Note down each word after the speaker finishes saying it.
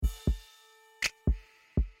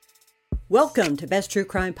Welcome to Best True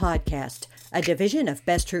Crime Podcast, a division of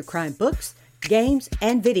Best True Crime Books, Games,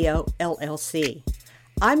 and Video, LLC.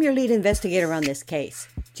 I'm your lead investigator on this case,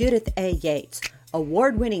 Judith A. Yates,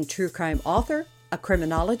 award-winning true crime author, a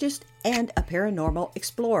criminologist, and a paranormal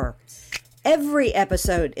explorer. Every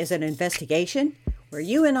episode is an investigation where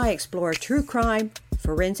you and I explore true crime,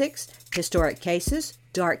 forensics, historic cases,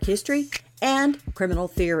 dark history, and criminal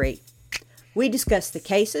theory. We discuss the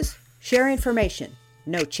cases, share information,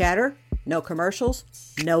 no chatter, no commercials,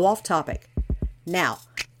 no off topic. Now,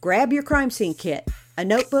 grab your crime scene kit, a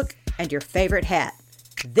notebook, and your favorite hat.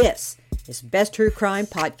 This is Best True Crime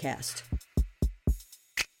Podcast.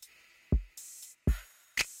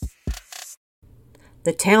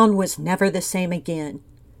 The town was never the same again.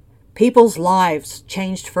 People's lives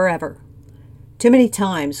changed forever. Too many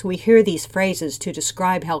times we hear these phrases to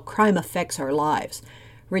describe how crime affects our lives,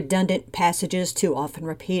 redundant passages too often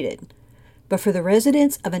repeated. But for the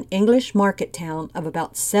residents of an English market town of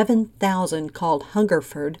about 7,000 called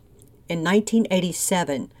Hungerford in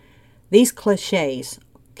 1987, these cliches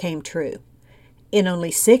came true. In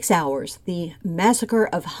only 6 hours, the Massacre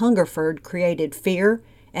of Hungerford created fear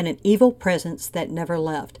and an evil presence that never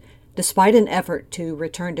left. Despite an effort to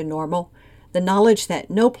return to normal, the knowledge that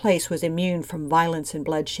no place was immune from violence and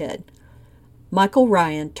bloodshed. Michael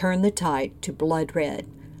Ryan turned the tide to blood red,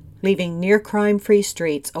 leaving near crime-free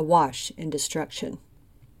streets awash in destruction.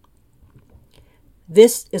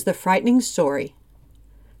 This is the frightening story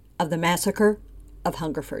of the Massacre of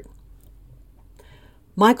Hungerford.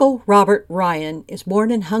 Michael Robert Ryan is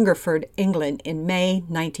born in Hungerford, England in May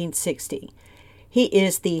 1960. He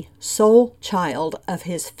is the sole child of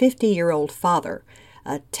his 50-year-old father,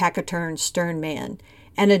 a taciturn, stern man,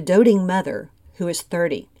 and a doting mother who is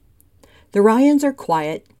 30. The Ryans are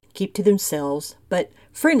quiet, keep to themselves, but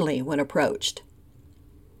friendly when approached.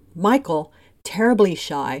 Michael, terribly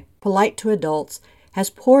shy, polite to adults, has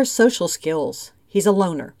poor social skills. He's a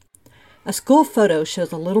loner. A school photo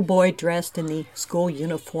shows a little boy dressed in the school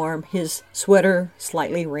uniform, his sweater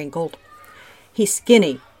slightly wrinkled. He's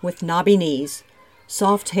skinny, with knobby knees,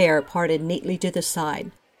 soft hair parted neatly to the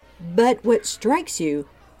side. But what strikes you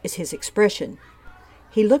is his expression.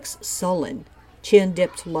 He looks sullen, chin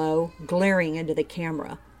dipped low, glaring into the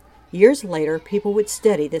camera. Years later, people would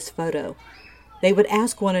study this photo. They would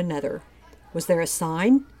ask one another, was there a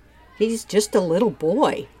sign? He's just a little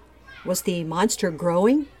boy. Was the monster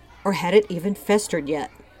growing, or had it even festered yet?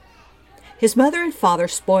 His mother and father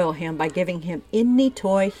spoil him by giving him any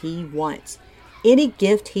toy he wants, any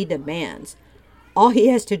gift he demands. All he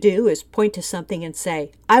has to do is point to something and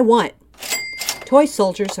say, I want. Toy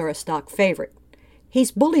soldiers are a stock favorite.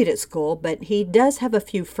 He's bullied at school, but he does have a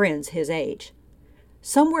few friends his age.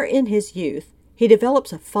 Somewhere in his youth, he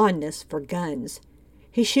develops a fondness for guns.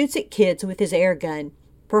 He shoots at kids with his air gun,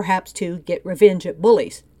 perhaps to get revenge at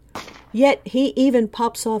bullies. Yet he even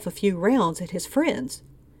pops off a few rounds at his friends.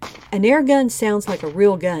 An air gun sounds like a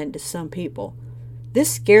real gun to some people.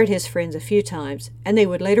 This scared his friends a few times, and they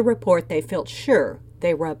would later report they felt sure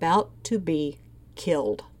they were about to be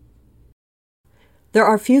killed. There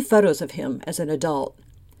are few photos of him as an adult.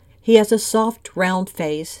 He has a soft, round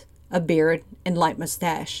face, a beard, and light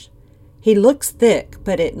mustache. He looks thick,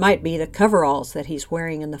 but it might be the coveralls that he's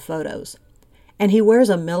wearing in the photos. And he wears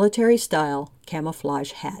a military-style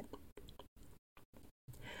camouflage hat.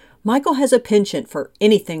 Michael has a penchant for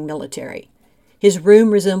anything military. His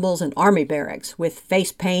room resembles an army barracks with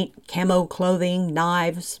face paint, camo clothing,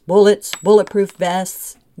 knives, bullets, bulletproof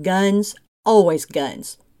vests, guns, always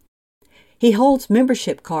guns. He holds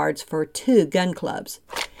membership cards for 2 gun clubs,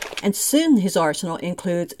 and soon his arsenal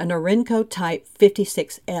includes a Norinco Type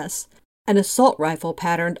 56S, an assault rifle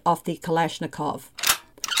patterned off the Kalashnikov.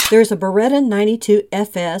 There's a Beretta 92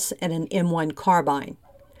 FS and an M1 carbine.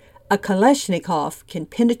 A Kalashnikov can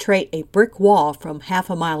penetrate a brick wall from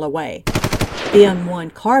half a mile away. The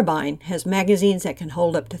M1 carbine has magazines that can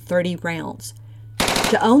hold up to 30 rounds.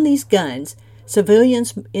 To own these guns,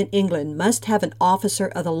 civilians in England must have an officer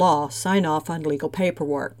of the law sign off on legal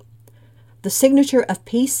paperwork. The signature of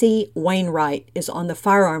P.C. Wainwright is on the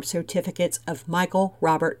firearm certificates of Michael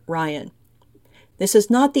Robert Ryan. This is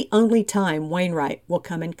not the only time Wainwright will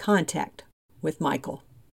come in contact with Michael.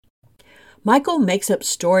 Michael makes up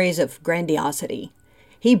stories of grandiosity.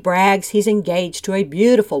 He brags he's engaged to a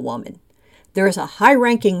beautiful woman. There is a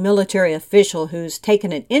high-ranking military official who's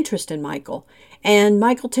taken an interest in Michael, and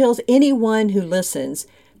Michael tells anyone who listens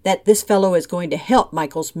that this fellow is going to help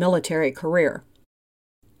Michael's military career.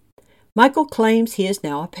 Michael claims he is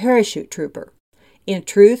now a parachute trooper. In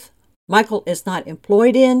truth, Michael is not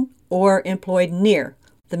employed in or employed near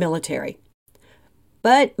the military.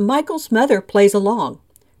 But Michael's mother plays along.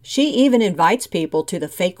 She even invites people to the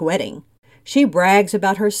fake wedding. She brags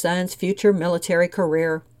about her son's future military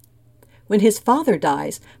career. When his father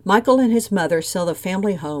dies, Michael and his mother sell the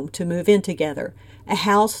family home to move in together, a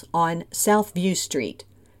house on South View Street,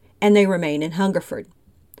 and they remain in Hungerford.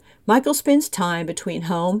 Michael spends time between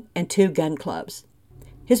home and two gun clubs.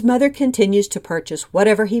 His mother continues to purchase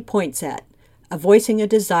whatever he points at, voicing a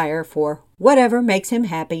desire for whatever makes him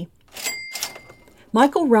happy.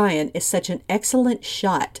 Michael Ryan is such an excellent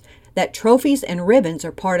shot that trophies and ribbons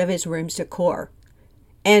are part of his room's decor.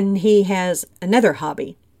 And he has another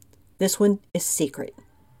hobby. This one is secret.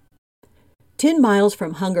 10 miles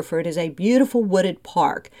from Hungerford is a beautiful wooded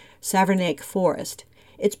park, Savernake Forest.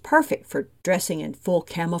 It's perfect for dressing in full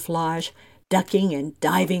camouflage, ducking and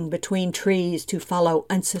diving between trees to follow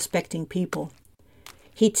unsuspecting people.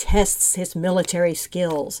 He tests his military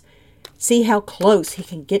skills. See how close he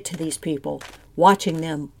can get to these people, watching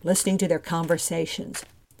them, listening to their conversations.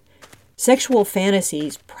 Sexual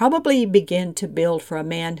fantasies probably begin to build for a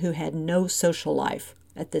man who had no social life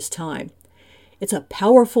at this time. It's a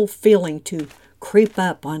powerful feeling to creep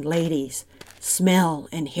up on ladies, smell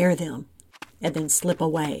and hear them, and then slip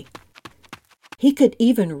away. He could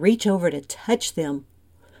even reach over to touch them,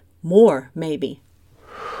 more maybe,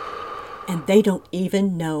 and they don't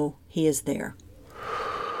even know he is there.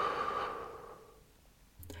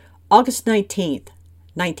 August 19th,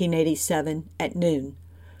 1987, at noon.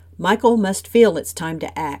 Michael must feel it's time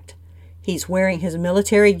to act. He's wearing his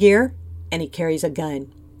military gear, and he carries a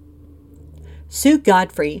gun. Sue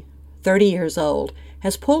Godfrey, 30 years old,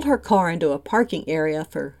 has pulled her car into a parking area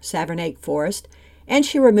for Savernake Forest, and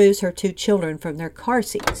she removes her two children from their car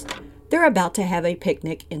seats. They're about to have a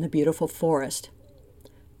picnic in the beautiful forest.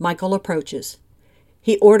 Michael approaches.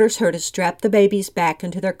 He orders her to strap the babies back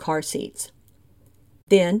into their car seats.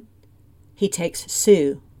 Then, he takes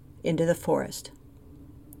Sue into the forest.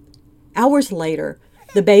 Hours later,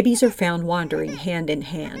 the babies are found wandering hand in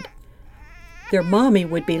hand. Their mommy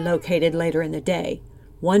would be located later in the day,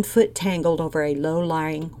 1 foot tangled over a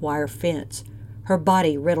low-lying wire fence, her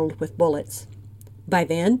body riddled with bullets. By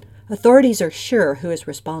then, authorities are sure who is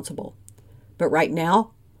responsible. But right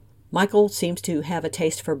now, Michael seems to have a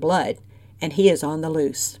taste for blood, and he is on the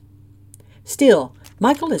loose. Still,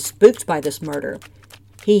 Michael is spooked by this murder.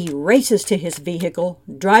 He races to his vehicle,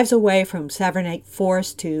 drives away from Savernake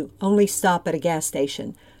Forest to only stop at a gas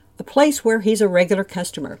station, a place where he's a regular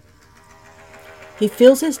customer. He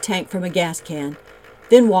fills his tank from a gas can,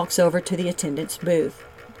 then walks over to the attendant's booth.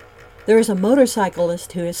 There is a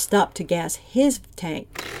motorcyclist who has stopped to gas his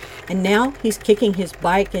tank, and now he's kicking his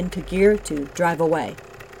bike into gear to drive away.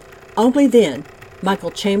 Only then,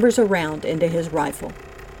 Michael chambers a round into his rifle.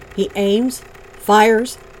 He aims,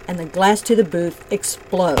 fires, and the glass to the booth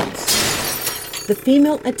explodes. The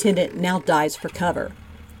female attendant now dives for cover.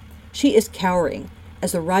 She is cowering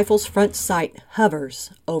as the rifle's front sight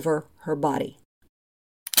hovers over her body.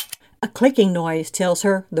 A clicking noise tells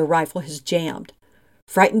her the rifle has jammed.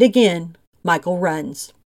 Frightened again, Michael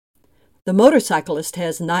runs. The motorcyclist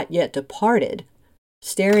has not yet departed,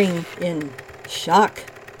 staring in shock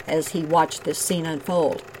as he watched this scene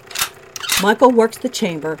unfold. Michael works the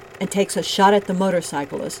chamber and takes a shot at the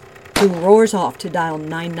motorcyclist, who roars off to dial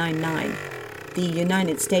 999, the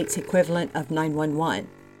United States equivalent of 911.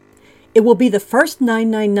 It will be the first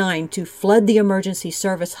 999 to flood the emergency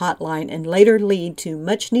service hotline and later lead to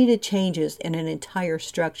much-needed changes in an entire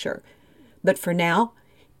structure. But for now,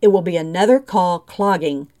 it will be another call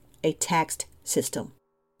clogging a taxed system.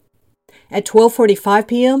 At 12:45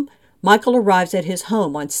 p.m., Michael arrives at his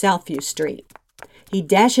home on Southview Street. He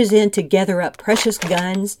dashes in to gather up precious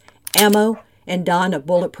guns, ammo, and don a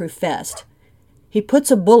bulletproof vest. He puts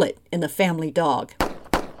a bullet in the family dog.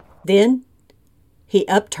 Then, he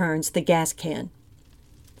upturns the gas can.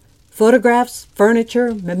 Photographs,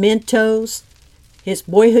 furniture, mementos, his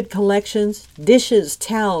boyhood collections, dishes,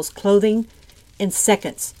 towels, clothing. In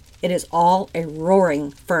seconds, it is all a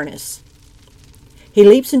roaring furnace. He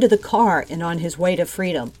leaps into the car and on his way to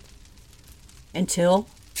freedom. Until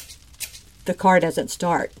the car doesn't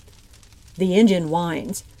start. The engine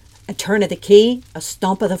whines. A turn of the key, a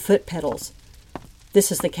stomp of the foot pedals.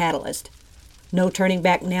 This is the catalyst. No turning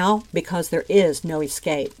back now because there is no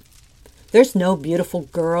escape. There's no beautiful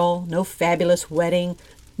girl, no fabulous wedding,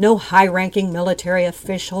 no high-ranking military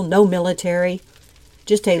official, no military.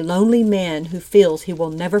 Just a lonely man who feels he will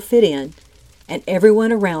never fit in, and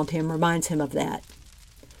everyone around him reminds him of that.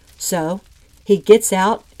 So, he gets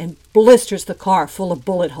out and blisters the car full of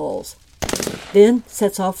bullet holes. Then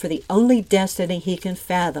sets off for the only destiny he can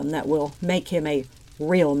fathom that will make him a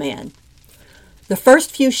real man. The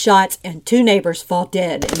first few shots and 2 neighbors fall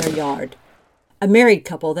dead in their yard. a married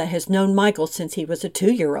couple that has known Michael since he was a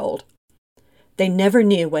 2-year-old. They never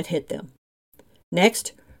knew what hit them.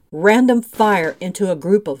 Next, random fire into a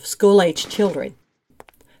group of school-aged children.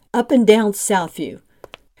 Up and down Southview.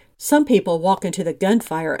 Some people walk into the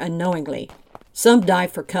gunfire unknowingly. Some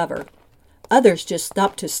dive for cover. Others just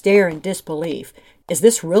stop to stare in disbelief. Is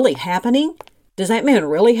this really happening? Does that man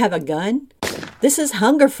really have a gun? This is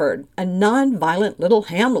Hungerford, a non-violent little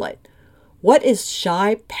hamlet. What is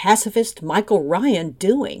shy, pacifist Michael Ryan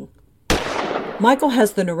doing? Michael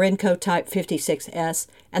has the Norinco Type 56S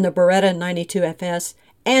and the Beretta 92FS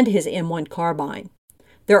and his M1 carbine.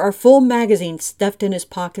 There are full magazines stuffed in his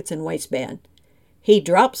pockets and waistband. He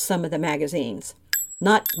drops some of the magazines,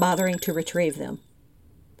 not bothering to retrieve them.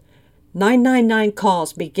 999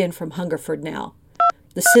 calls begin from Hungerford now.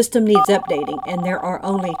 The system needs updating, and there are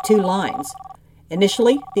only 2 lines.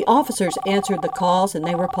 Initially, the officers answered the calls, and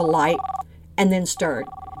they were polite, and then stern.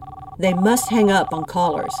 They must hang up on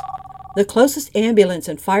callers. The closest ambulance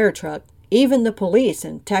and fire truck, even the police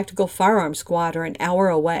and tactical firearms squad, are an hour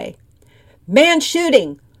away. Man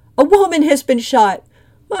shooting! A woman has been shot!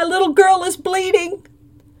 My little girl is bleeding!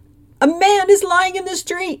 A man is lying in the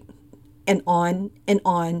street! And on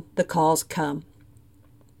the calls come.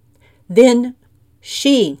 Then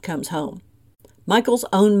she comes home. Michael's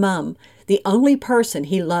own mum, the only person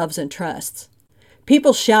he loves and trusts.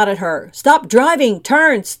 People shout at her, "Stop driving!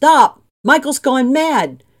 Turn! Stop! Michael's gone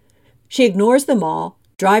mad!" She ignores them all,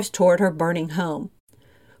 drives toward her burning home.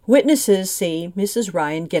 Witnesses see Mrs.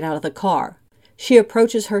 Ryan get out of the car. She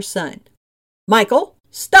approaches her son. "Michael,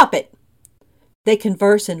 stop it!" They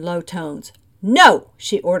converse in low tones. "No,"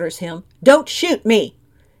 she orders him. "Don't shoot me."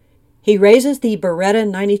 He raises the Beretta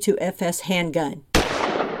 92FS handgun.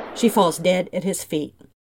 She falls dead at his feet.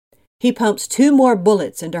 He pumps 2 more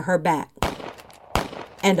bullets into her back.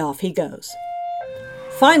 And off he goes.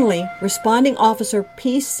 Finally, responding officer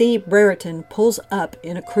P.C. Brereton pulls up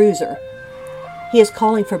in a cruiser. He is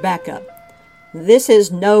calling for backup. This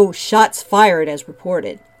is no shots fired as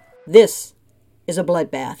reported. This is a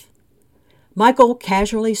bloodbath. Michael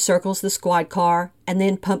casually circles the squad car and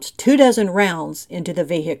then pumps 24 rounds into the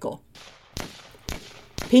vehicle.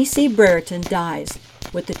 P.C. Brereton dies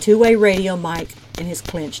with the 2-way radio mic in his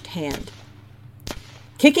clenched hand.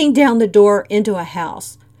 Kicking down the door into a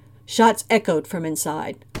house, shots echoed from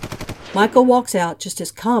inside. Michael walks out just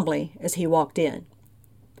as calmly as he walked in.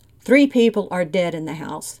 3 people are dead in the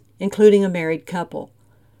house, including a married couple.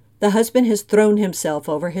 The husband has thrown himself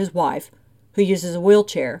over his wife, who uses a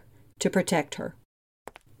wheelchair, to protect her.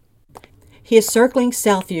 He is circling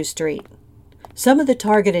Southview Street. Some of the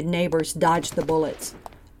targeted neighbors dodge the bullets.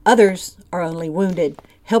 Others are only wounded,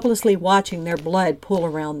 helplessly watching their blood pool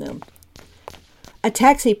around them. A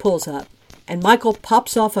taxi pulls up, and Michael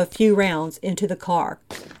pops off a few rounds into the car,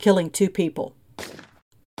 killing 2 people.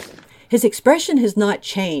 His expression has not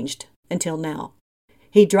changed until now.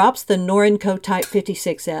 He drops the Norinco Type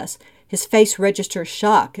 56S. His face registers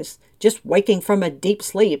shock as just waking from a deep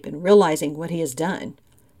sleep and realizing what he has done.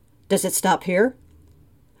 Does it stop here?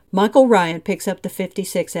 Michael Ryan picks up the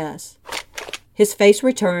 56S. His face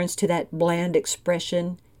returns to that bland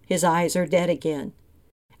expression. His eyes are dead again,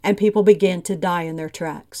 and people begin to die in their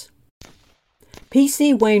tracks.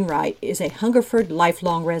 P.C. Wainwright is a Hungerford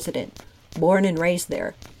lifelong resident, born and raised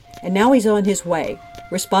there, and now he's on his way,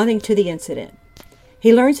 responding to the incident.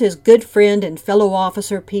 He learns his good friend and fellow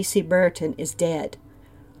officer P.C. Brereton is dead.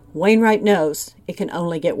 Wainwright knows it can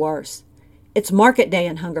only get worse. It's market day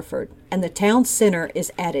in Hungerford, and the town center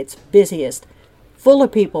is at its busiest, full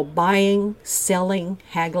of people buying, selling,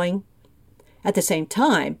 haggling. At the same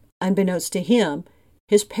time, unbeknownst to him,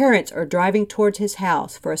 his parents are driving towards his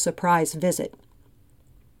house for a surprise visit.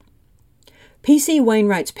 P.C.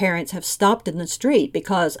 Wainwright's parents have stopped in the street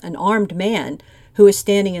because an armed man who is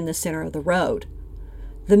standing in the center of the road.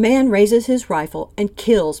 The man raises his rifle and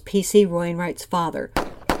kills P.C. Wainwright's father,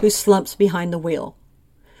 who slumps behind the wheel.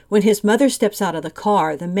 When his mother steps out of the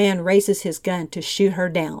car, the man raises his gun to shoot her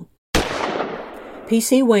down.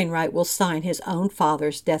 P.C. Wainwright will sign his own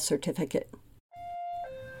father's death certificate.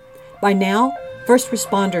 By now, first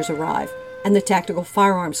responders arrive, and the tactical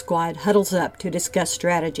firearms squad huddles up to discuss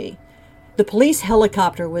strategy. The police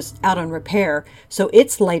helicopter was out on repair, so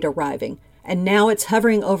it's late arriving, and now it's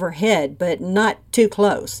hovering overhead, but not too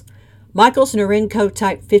close. Michael's Norinco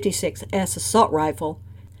Type 56S assault rifle,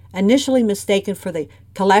 initially mistaken for the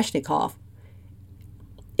Kalashnikov,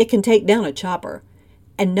 it can take down a chopper,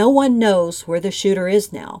 and no one knows where the shooter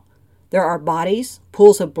is now. There are bodies,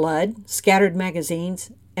 pools of blood, scattered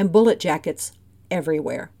magazines, and bullet jackets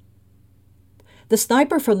everywhere. The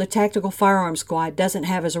sniper from the tactical firearms squad doesn't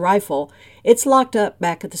have his rifle. It's locked up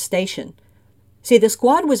back at the station. See, the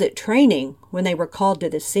squad was at training when they were called to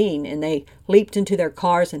the scene, and they leaped into their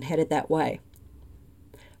cars and headed that way.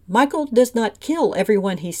 Michael does not kill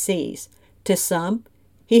everyone he sees. To some,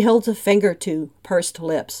 he holds a finger to pursed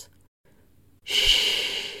lips.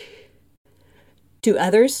 Shh. To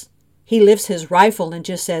others, he lifts his rifle and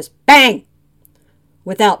just says, "Bang!"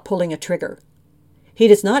 without pulling a trigger. He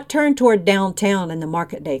does not turn toward downtown and the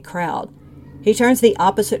market day crowd. He turns the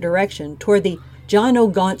opposite direction toward the John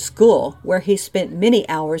O'Gaunt School, where he spent many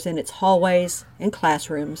hours in its hallways and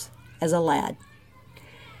classrooms as a lad.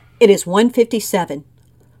 It is 1:57.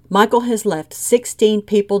 Michael has left 16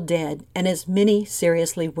 people dead and as many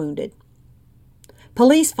seriously wounded.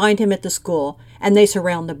 Police find him at the school, and they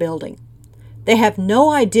surround the building. They have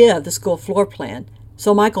no idea of the school floor plan,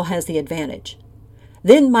 so Michael has the advantage.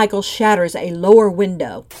 Then Michael shatters a lower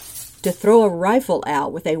window to throw a rifle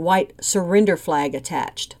out with a white surrender flag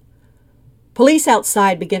attached. Police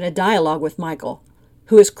outside begin a dialogue with Michael,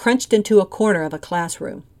 who is crunched into a corner of a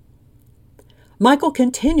classroom. Michael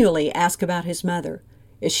continually asks about his mother.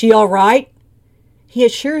 Is she all right? He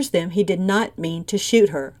assures them he did not mean to shoot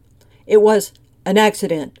her. It was an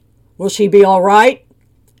accident. Will she be all right?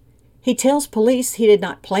 He tells police he did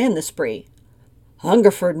not plan the spree.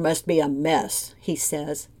 Hungerford must be a mess, he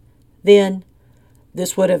says. Then,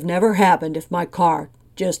 this would have never happened if my car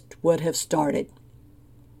just would have started.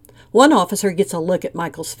 One officer gets a look at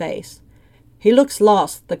Michael's face. He looks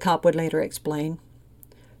lost, the cop would later explain.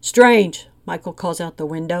 Strange, Michael calls out the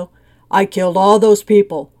window. I killed all those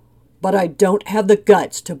people, but I don't have the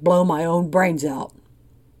guts to blow my own brains out.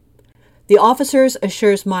 The officers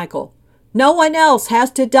assures Michael, no one else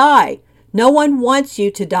has to die. No one wants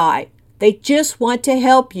you to die. They just want to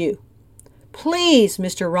help you. Please,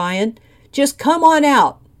 Mr. Ryan, just come on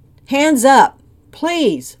out. Hands up,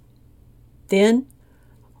 please. Then,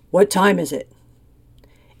 what time is it?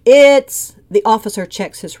 The officer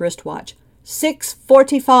checks his wristwatch.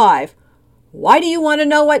 6:45. Why do you want to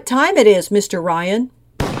know what time it is, Mr. Ryan?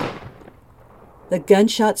 The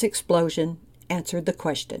gunshot's explosion answered the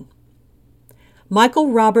question.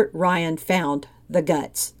 Michael Robert Ryan found the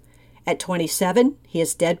guts. At 27, he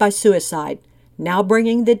is dead by suicide, now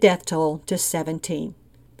bringing the death toll to 17.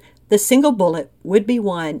 The single bullet would be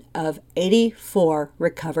one of 84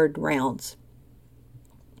 recovered rounds.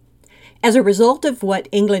 As a result of what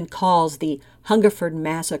England calls the Hungerford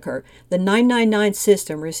Massacre, the 999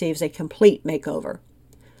 system receives a complete makeover.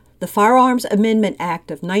 The Firearms Amendment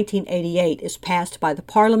Act of 1988 is passed by the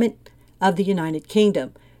Parliament of the United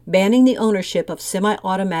Kingdom, banning the ownership of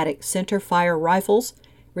semi-automatic center-fire rifles,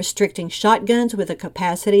 restricting shotguns with a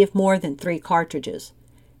capacity of more than 3 cartridges.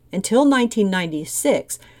 Until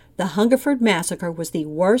 1996, the Hungerford Massacre was the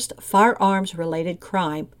worst firearms-related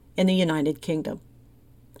crime in the United Kingdom.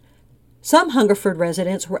 Some Hungerford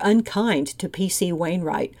residents were unkind to P.C.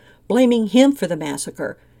 Wainwright, blaming him for the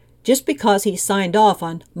massacre, just because he signed off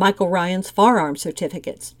on Michael Ryan's firearm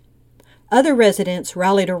certificates. Other residents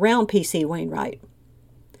rallied around P.C. Wainwright.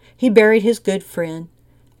 He buried his good friend,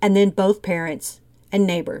 and then both parents and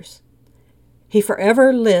neighbors. He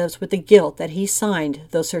forever lives with the guilt that he signed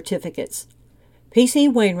those certificates. P.C.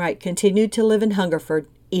 Wainwright continued to live in Hungerford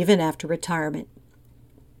even after retirement.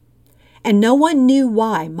 And no one knew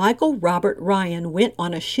why Michael Robert Ryan went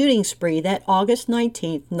on a shooting spree that August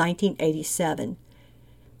 19, 1987.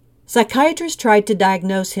 Psychiatrists tried to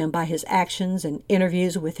diagnose him by his actions and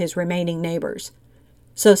interviews with his remaining neighbors.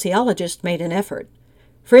 Sociologists made an effort.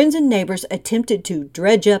 Friends and neighbors attempted to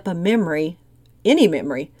dredge up any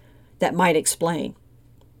memory, that might explain.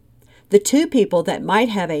 The 2 people that might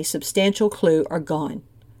have a substantial clue are gone.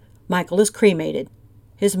 Michael is cremated.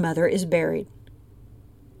 His mother is buried.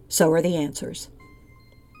 So are the answers.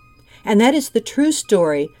 And that is the true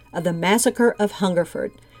story of the Massacre of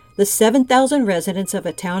Hungerford, the 7,000 residents of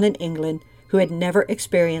a town in England who had never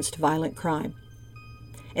experienced violent crime,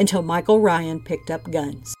 until Michael Ryan picked up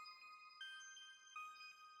guns.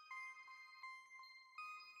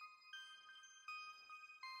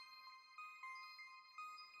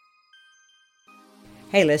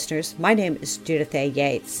 Hey listeners, my name is Judith A.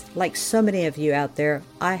 Yates. Like so many of you out there,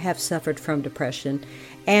 I have suffered from depression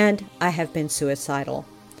and I have been suicidal.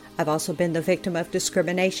 I've also been the victim of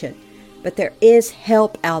discrimination, but there is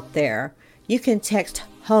help out there. You can text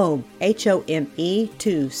HOME, HOME,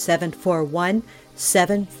 to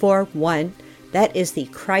 741-741. That is the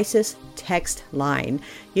crisis text line.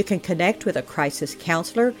 You can connect with a crisis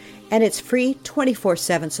counselor, and it's free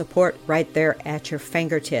 24/7 support right there at your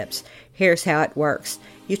fingertips. Here's how it works.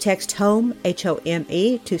 You text HOME,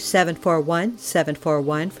 HOME, to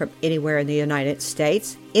 741-741 from anywhere in the United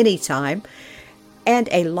States, anytime. and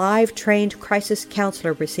a live trained crisis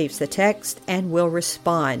counselor receives the text and will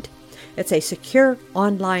respond. It's a secure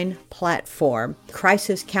online platform.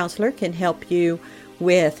 Crisis counselor can help you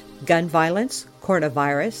with gun violence,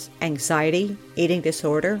 coronavirus, anxiety, eating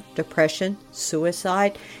disorder, depression,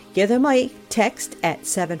 suicide. Give them a text at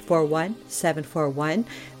 741-741.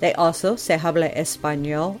 They also se habla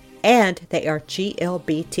español, and they are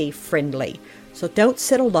GLBT friendly. So don't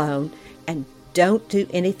sit alone and don't do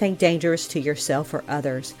anything dangerous to yourself or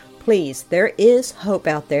others. Please, there is hope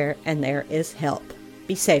out there and there is help.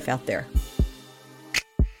 Be safe out there.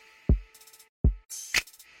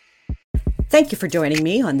 Thank you for joining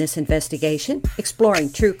me on this investigation,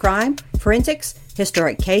 exploring true crime, forensics,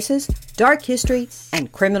 historic cases, dark history,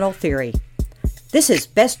 and criminal theory. This is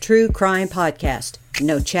Best True Crime Podcast.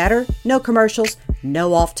 No chatter, no commercials,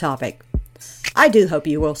 no off topic. I do hope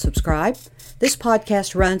you will subscribe. This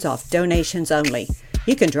podcast runs off donations only.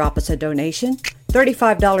 You can drop us a donation,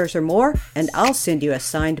 $35 or more, and I'll send you a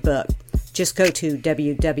signed book. Just go to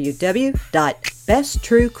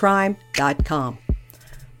www.besttruecrime.com.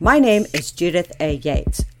 My name is Judith A.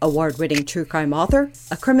 Yates, award-winning true crime author,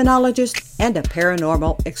 a criminologist, and a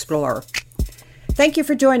paranormal explorer. Thank you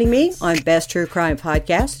for joining me on Best True Crime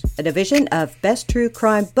Podcast, a division of Best True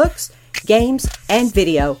Crime Books, Games, and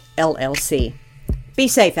Video, LLC. Be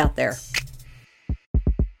safe out there.